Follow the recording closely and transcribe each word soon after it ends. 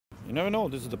You never know.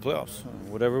 This is the playoffs.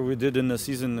 Whatever we did in the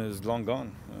season is long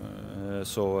gone.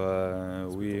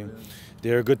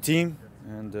 They're a good team,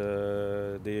 and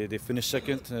they finished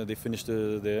second. They finished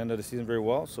the end of the season very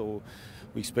well. So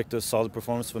we expect a solid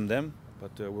performance from them.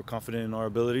 But we're confident in our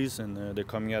abilities, and they're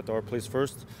coming at our place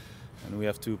first. And we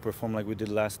have to perform like we did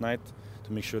last night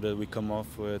to make sure that we come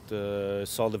off with a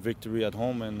solid victory at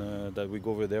home, and that we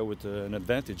go over there with an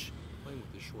advantage. Playing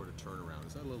with the shorter turnaround,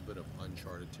 is that a little bit of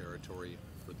uncharted territory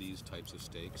for these types of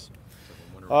stakes?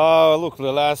 Look,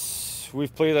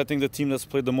 we've played, I think, the team that's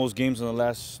played the most games in the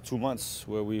last 2 months,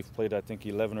 where we've played, I think,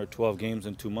 11 or 12 games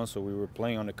in 2 months. So we were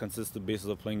playing on a consistent basis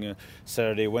of playing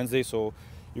Saturday, Wednesday. So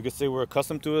you could say we're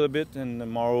accustomed to it a bit,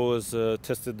 and Mauro has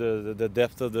tested the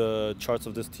depth of the charts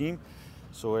of this team.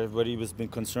 So everybody has been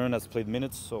concerned, has played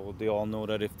minutes, so they all know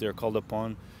that if they're called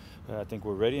upon, I think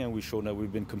we're ready, and we've shown that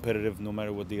we've been competitive no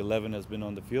matter what the 11 has been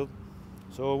on the field.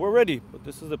 So we're ready, but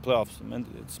this is the playoffs.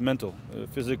 It's mental.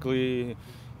 Physically,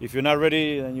 if you're not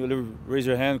ready, then you raise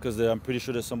your hand, because I'm pretty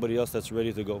sure there's somebody else that's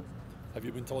ready to go. Have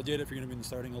you been told yet if you're going to be in the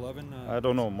starting 11? I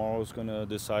don't know. Mauro's going to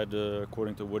decide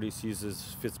according to what he sees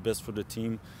fits best for the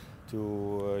team.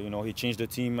 He changed the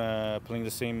team, playing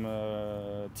the same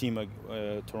team,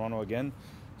 Toronto again.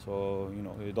 So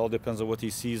it all depends on what he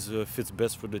sees fits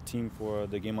best for the team for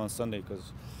the game on Sunday.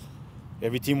 Because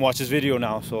every team watches video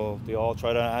now, so they all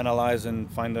try to analyze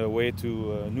and find a way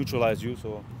to neutralize you.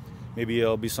 So maybe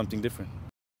it'll be something different.